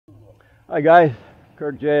Hi guys,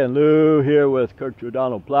 Kirk J and Lou here with Kirk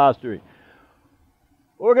Giordano Plastering.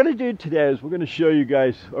 What we're going to do today is we're going to show you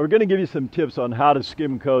guys, or we're going to give you some tips on how to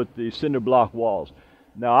skim coat the cinder block walls.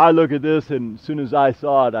 Now I look at this, and as soon as I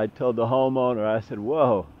saw it, I told the homeowner, I said,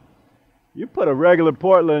 whoa, you put a regular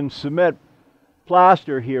Portland cement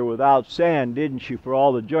plaster here without sand, didn't you, for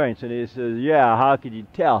all the joints? And he says, yeah, how could you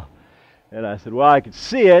tell? And I said, well, I could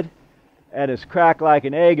see it. And it's cracked like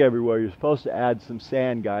an egg everywhere. You're supposed to add some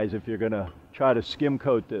sand, guys, if you're going to try to skim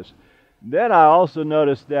coat this. Then I also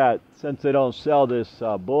noticed that since they don't sell this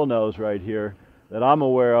bullnose right here that I'm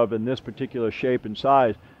aware of in this particular shape and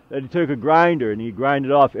size, that he took a grinder and he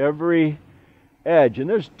grinded off every edge. And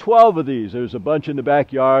there's 12 of these. There's a bunch in the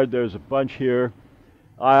backyard. There's a bunch here.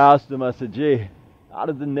 I asked him, I said, gee, how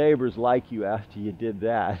did the neighbors like you after you did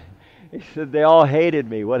that? He said, they all hated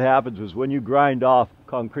me. What happens was when you grind off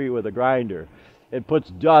concrete with a grinder, it puts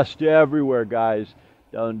dust everywhere, guys.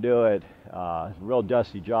 Don't do it. It's a real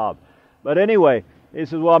dusty job. But anyway, he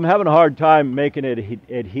says, well, I'm having a hard time making it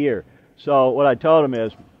adhere. So what I told him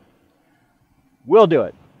is, we'll do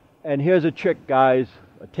it. And here's a trick, guys,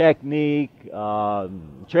 a technique,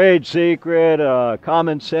 trade secret, a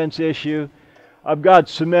common sense issue. I've got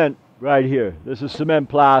cement right here. This is cement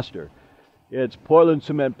plaster. It's Portland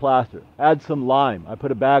cement plaster. Add some lime. I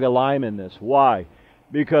put a bag of lime in this. Why?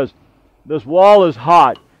 Because this wall is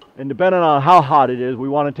hot, and depending on how hot it is, we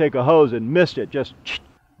want to take a hose and mist it.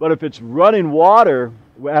 But if it's running water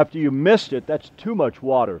after you mist it, that's too much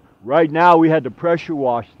water. Right now we had to pressure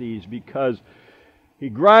wash these because he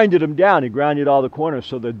grinded them down. He grinded all the corners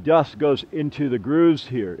so the dust goes into the grooves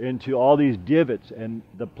here, into all these divots, and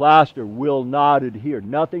the plaster will not adhere.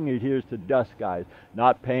 Nothing adheres to dust, guys.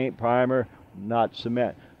 Not paint, primer, not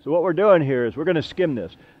cement. So what we're doing here is we're going to skim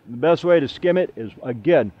this. And the best way to skim it is,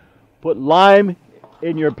 again, put lime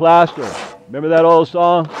in your plaster. Remember that old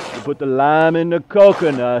song? You put the lime in the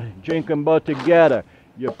coconut, drink them both together.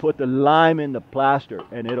 You put the lime in the plaster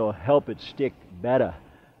and it'll help it stick better.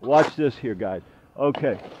 Watch this here, guys.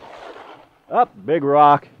 Okay. Up, big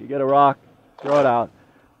rock. You get a rock, throw it out.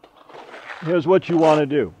 Here's what you want to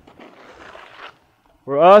do.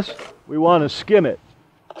 For us, we want to skim it.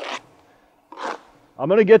 I'm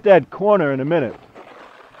going to get that corner in a minute.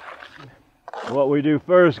 What we do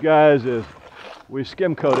first, guys, is we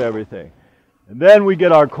skim coat everything. And then we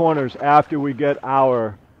get our corners after we get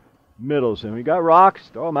our middles. And we got rocks,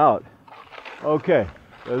 throw them out. Okay,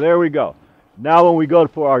 so there we go. Now when we go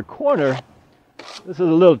for our corner, this is a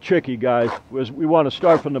little tricky, guys. We want to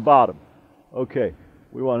start from the bottom. Okay,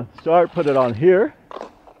 we want to start, put it on here.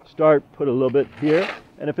 Start, put a little bit here.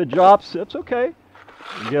 And if it drops, it's okay.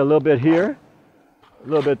 You get a little bit here, a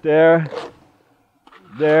little bit there,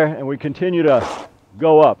 there, and we continue to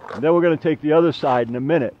go up. And then we're going to take the other side in a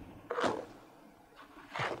minute.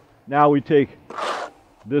 Now we take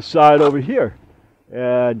this side over here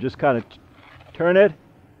and just kind of turn it,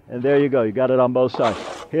 and there you go. You got it on both sides.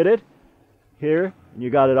 Hit it here, and you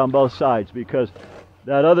got it on both sides because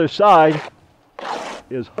that other side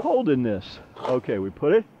is holding this. Okay, we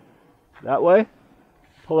put it that way,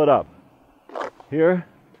 pull it up. Here,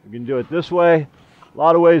 you can do it this way. A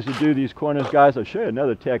lot of ways to do these corners, guys. I'll show you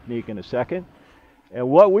another technique in a second. And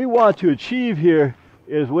what we want to achieve here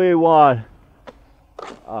is we want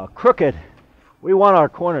crooked. We want our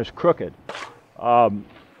corners crooked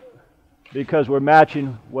because we're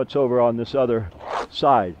matching what's over on this other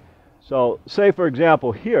side. So say, for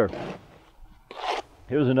example, here.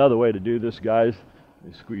 Here's another way to do this, guys.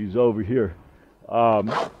 Let me squeeze over here.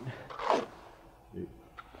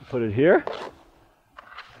 Put it here,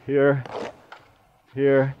 here,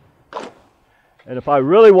 here. And if I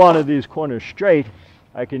really wanted these corners straight,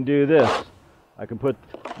 I can do this. I can put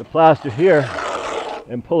the plaster here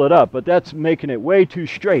and pull it up, but that's making it way too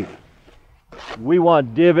straight. We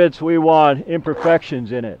want divots, we want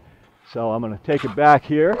imperfections in it. So I'm going to take it back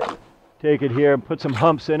here, take it here, and put some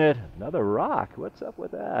humps in it. Another rock, what's up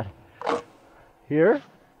with that? Here,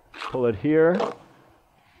 pull it here,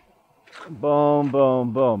 boom,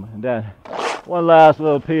 boom, boom. And then one last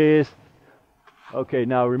little piece. Okay,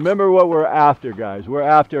 now remember what we're after, guys. We're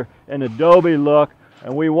after an adobe look,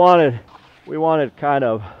 and we want it kind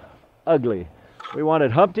of ugly. We want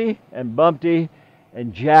it humpty and bumpty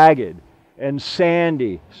and jagged and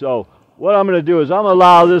sandy. So what I'm going to do is I'm going to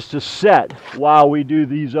allow this to set while we do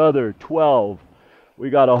these other 12. We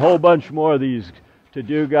got a whole bunch more of these to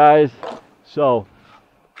do, guys. So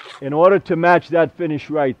in order to match that finish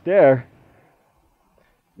right there,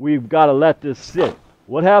 we've got to let this sit.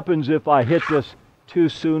 What happens if I hit this too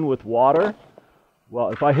soon with water? Well,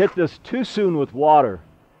 if I hit this too soon with water,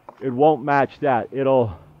 it won't match that.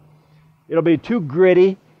 It'll be too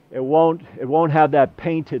gritty it won't have that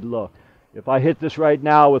painted look. If I hit this right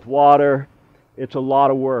now with water, it's a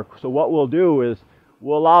lot of work. So what we'll do is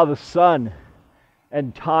we'll allow the sun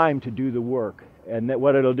and time to do the work. And that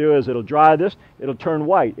what it'll do is it'll dry this, it'll turn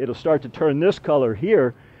white. It'll start to turn this color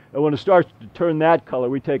here. And when it starts to turn that color,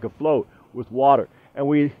 we take a float with water. And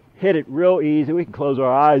we hit it real easy. We can close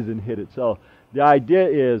our eyes and hit it. So the idea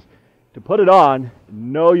is to put it on,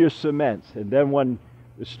 know your cements. And then when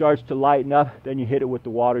it starts to lighten up, then you hit it with the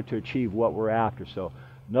water to achieve what we're after. So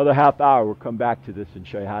another half hour, we'll come back to this and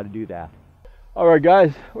show you how to do that. All right,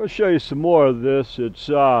 guys, we'll show you some more of this. It's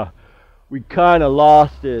we kind of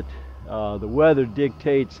lost it. The weather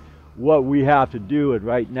dictates what we have to do, and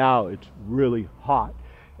right now it's really hot.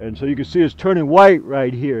 And so you can see it's turning white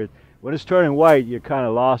right here. When it's turning white, you kind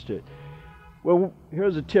of lost it. Well,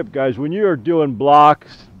 here's a tip, guys. When you're doing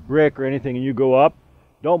blocks, brick, or anything, and you go up,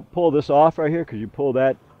 don't pull this off right here, because you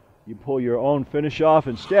pull your own finish off.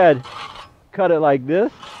 Instead, cut it like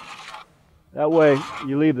this. That way,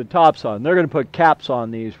 you leave the tops on. They're going to put caps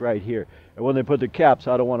on these right here. And when they put the caps,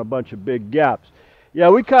 I don't want a bunch of big gaps. Yeah,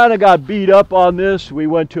 we kind of got beat up on this. We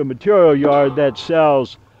went to a material yard that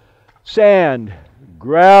sells sand,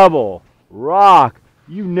 gravel, rock,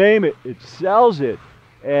 you name it, it sells it.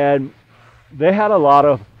 And they had a lot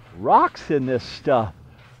of rocks in this stuff.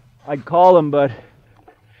 I'd call them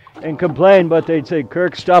and complain, but they'd say,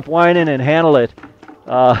 Kirk, stop whining and handle it.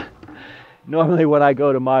 Normally when I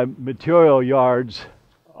go to my material yards,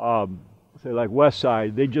 say like West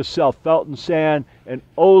Side, they just sell Felton sand and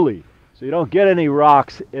Ole. So you don't get any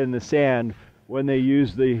rocks in the sand when they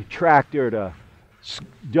use the tractor to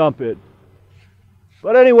dump it.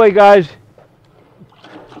 But anyway, guys,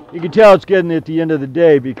 you can tell it's getting at the end of the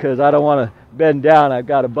day because I don't want to bend down. I've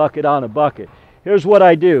got a bucket on a bucket. Here's what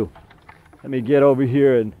I do. Let me get over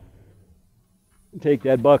here and take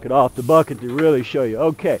that bucket off the bucket to really show you.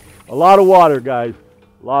 Okay, a lot of water, guys.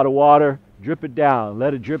 A lot of water. Drip it down.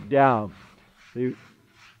 Let it drip down. See,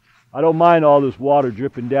 I don't mind all this water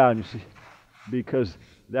dripping down, you see, because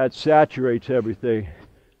that saturates everything.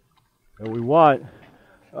 And we want,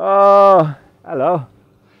 hello.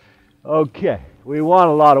 Okay, we want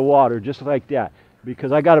a lot of water just like that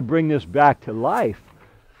because I got to bring this back to life.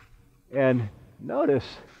 And notice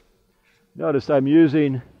I'm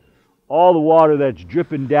using all the water that's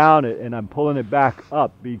dripping down it and I'm pulling it back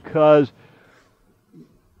up because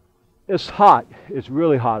it's hot. It's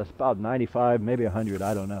really hot. It's about 95, maybe 100,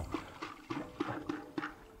 I don't know.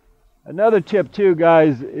 Another tip too,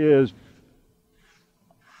 guys, is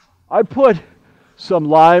I put some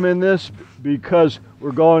lime in this because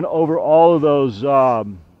we're going over all of those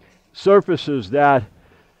surfaces that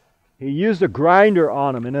he used a grinder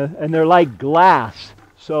on them, and they're like glass.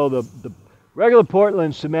 So the regular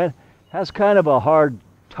Portland cement has kind of a hard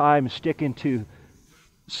time sticking to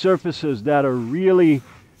surfaces that are really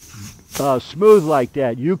smooth like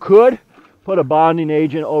that. You could put a bonding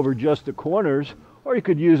agent over just the corners, or you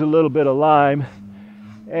could use a little bit of lime.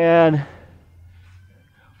 And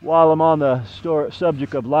while I'm on the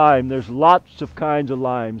subject of lime, there's lots of kinds of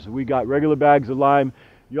limes. We got regular bags of lime.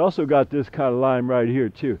 You also got this kind of lime right here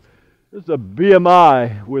too. This is a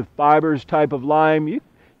BMI with fibers type of lime.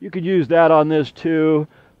 You could use that on this too.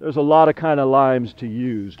 There's a lot of kind of limes to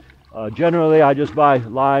use. Generally, I just buy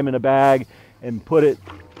lime in a bag and put it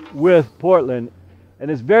with Portland. And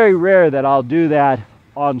it's very rare that I'll do that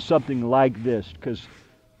on something like this, because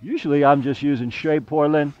usually I'm just using straight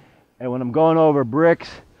Portland. And when I'm going over bricks,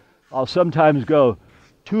 I'll sometimes go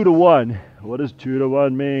 2 to 1. What does 2 to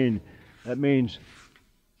 1 mean? That means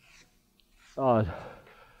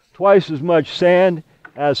twice as much sand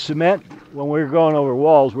as cement. When we're going over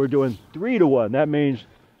walls, we're doing 3 to 1. That means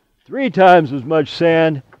 3 times as much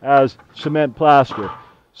sand as cement plaster.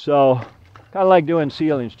 So kind of like doing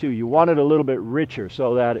ceilings too. You want it a little bit richer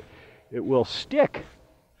so that it will stick,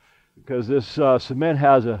 because this cement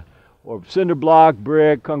has or cinder block,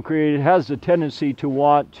 brick, concrete, it has the tendency to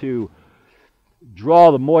want to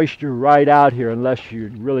draw the moisture right out here unless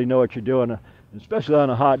you really know what you're doing, especially on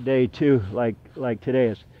a hot day too, like today.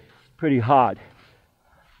 It's pretty hot.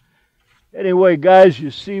 Anyway, guys, you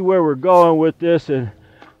see where we're going with this. And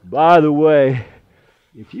by the way,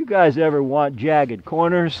 if you guys ever want jagged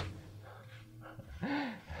corners,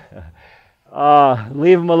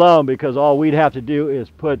 leave them alone, because all we'd have to do is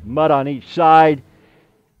put mud on each side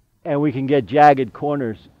and we can get jagged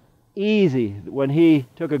corners easy. When he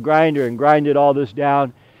took a grinder and grinded all this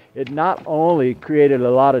down, it not only created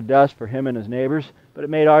a lot of dust for him and his neighbors, but it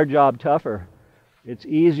made our job tougher. It's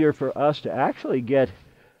easier for us to actually get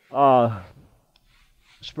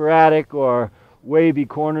sporadic or wavy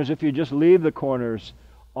corners if you just leave the corners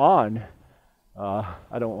on.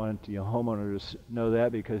 I don't want homeowners to know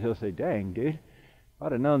that, because he'll say, dang, dude, if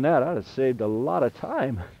I'd have known that, I'd have saved a lot of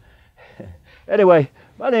time. Anyway,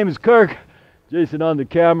 my name is Kirk. Jason on the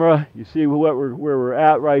camera. You see where we're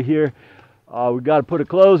at right here. We've got to put a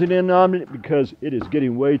closing in on it because it is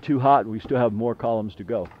getting way too hot and we still have more columns to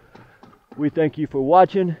go. We thank you for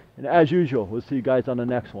watching, and as usual, we'll see you guys on the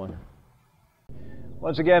next one.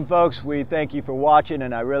 Once again, folks, we thank you for watching,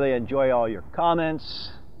 and I really enjoy all your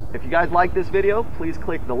comments. If you guys like this video, please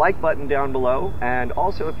click the like button down below, and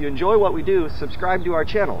also if you enjoy what we do, subscribe to our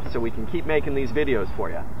channel so we can keep making these videos for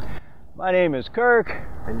you. My name is Kirk.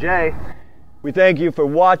 And Jay. We thank you for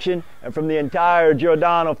watching, and from the entire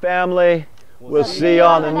Giordano family, we'll see you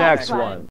on the next one.